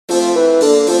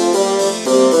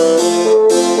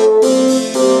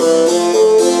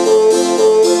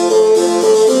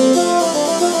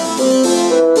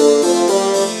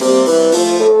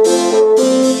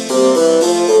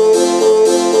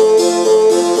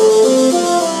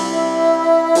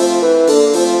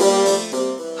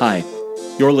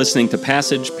You're listening to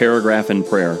Passage, Paragraph, and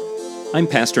Prayer. I'm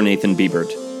Pastor Nathan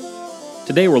Biebert.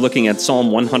 Today we're looking at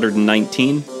Psalm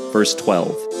 119, verse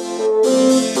 12.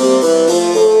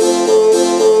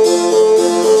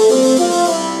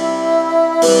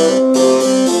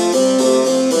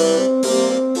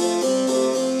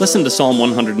 Listen to Psalm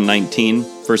 119,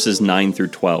 verses 9 through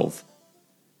 12.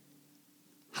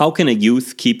 How can a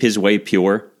youth keep his way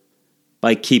pure?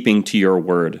 By keeping to your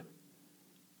word.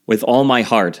 With all my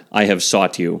heart I have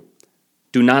sought you.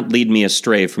 Do not lead me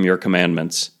astray from your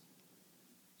commandments.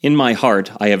 In my heart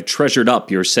I have treasured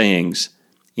up your sayings,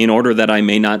 in order that I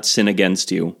may not sin against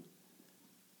you.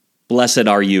 Blessed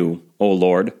are you, O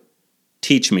Lord.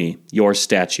 Teach me your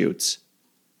statutes.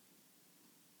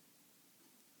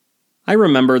 I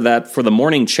remember that for the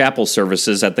morning chapel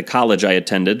services at the college I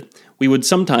attended, we would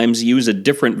sometimes use a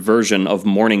different version of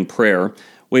morning prayer,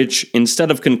 which,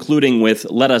 instead of concluding with,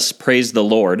 "Let us praise the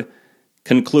Lord,"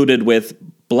 concluded with,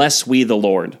 "Bless we the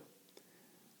Lord."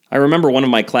 I remember one of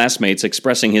my classmates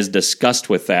expressing his disgust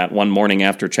with that one morning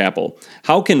after chapel.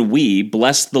 How can we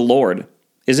bless the Lord?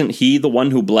 Isn't He the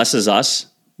one who blesses us,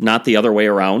 not the other way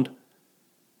around?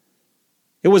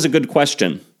 It was a good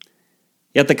question.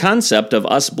 Yet the concept of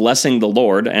us blessing the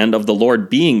Lord and of the Lord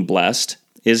being blessed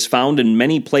is found in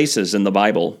many places in the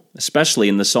Bible, especially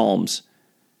in the Psalms.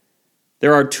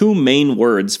 There are two main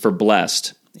words for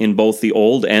blessed in both the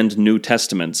Old and New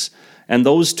Testaments, and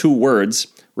those two words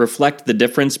reflect the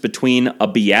difference between a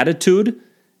beatitude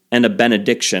and a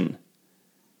benediction.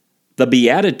 The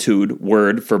beatitude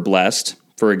word for blessed,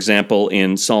 for example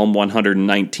in Psalm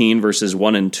 119 verses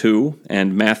 1 and 2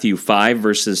 and Matthew 5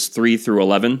 verses 3 through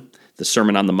 11, the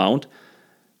Sermon on the Mount,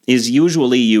 is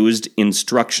usually used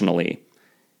instructionally.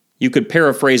 You could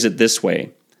paraphrase it this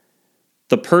way: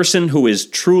 the person who is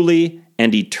truly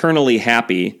and eternally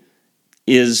happy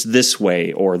is this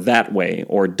way or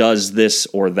does this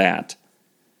or that.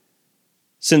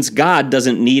 Since God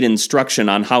doesn't need instruction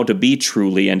on how to be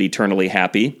truly and eternally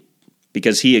happy,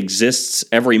 because He exists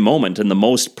every moment in the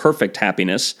most perfect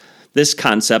happiness, this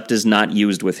concept is not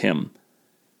used with Him.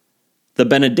 The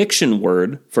benediction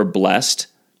word for blessed,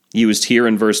 used here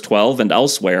in verse 12 and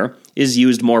elsewhere, is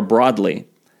used more broadly,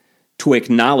 to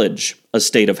acknowledge a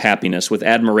state of happiness with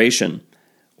admiration,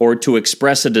 or to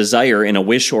express a desire in a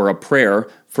wish or a prayer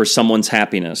for someone's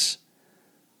happiness.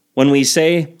 When we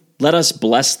say, "Let us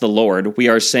bless the Lord," we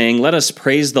are saying, "Let us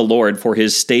praise the Lord for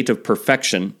His state of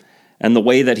perfection and the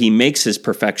way that He makes His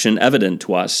perfection evident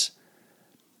to us."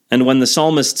 And when the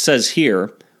psalmist says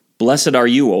here, "Blessed are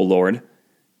you, O Lord,"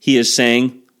 he is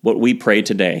saying what we pray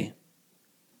today.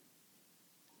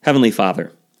 Heavenly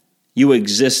Father, you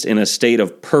exist in a state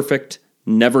of perfect,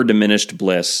 never diminished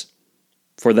bliss.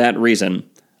 For that reason,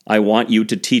 I want you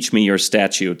to teach me your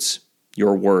statutes,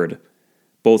 your word,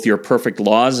 both your perfect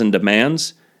laws and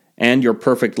demands, and your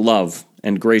perfect love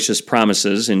and gracious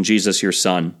promises in Jesus your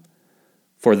Son.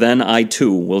 For then I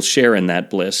too will share in that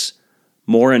bliss,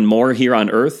 more and more here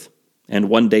on earth, and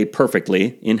one day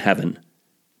perfectly in heaven.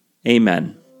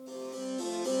 Amen.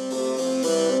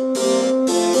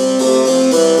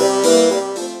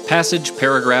 Passage,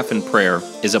 Paragraph, and Prayer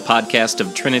is a podcast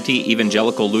of Trinity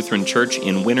Evangelical Lutheran Church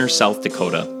in Winner, South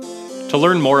Dakota. To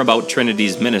learn more about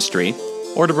Trinity's ministry,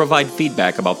 or to provide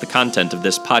feedback about the content of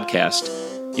this podcast,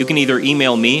 you can either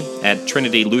email me at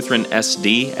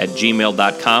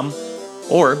trinitylutheransd@gmail.com,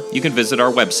 or you can visit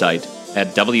our website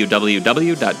at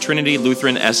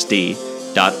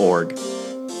www.trinitylutheransd.org.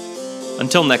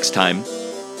 Until next time,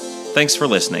 thanks for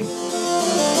listening.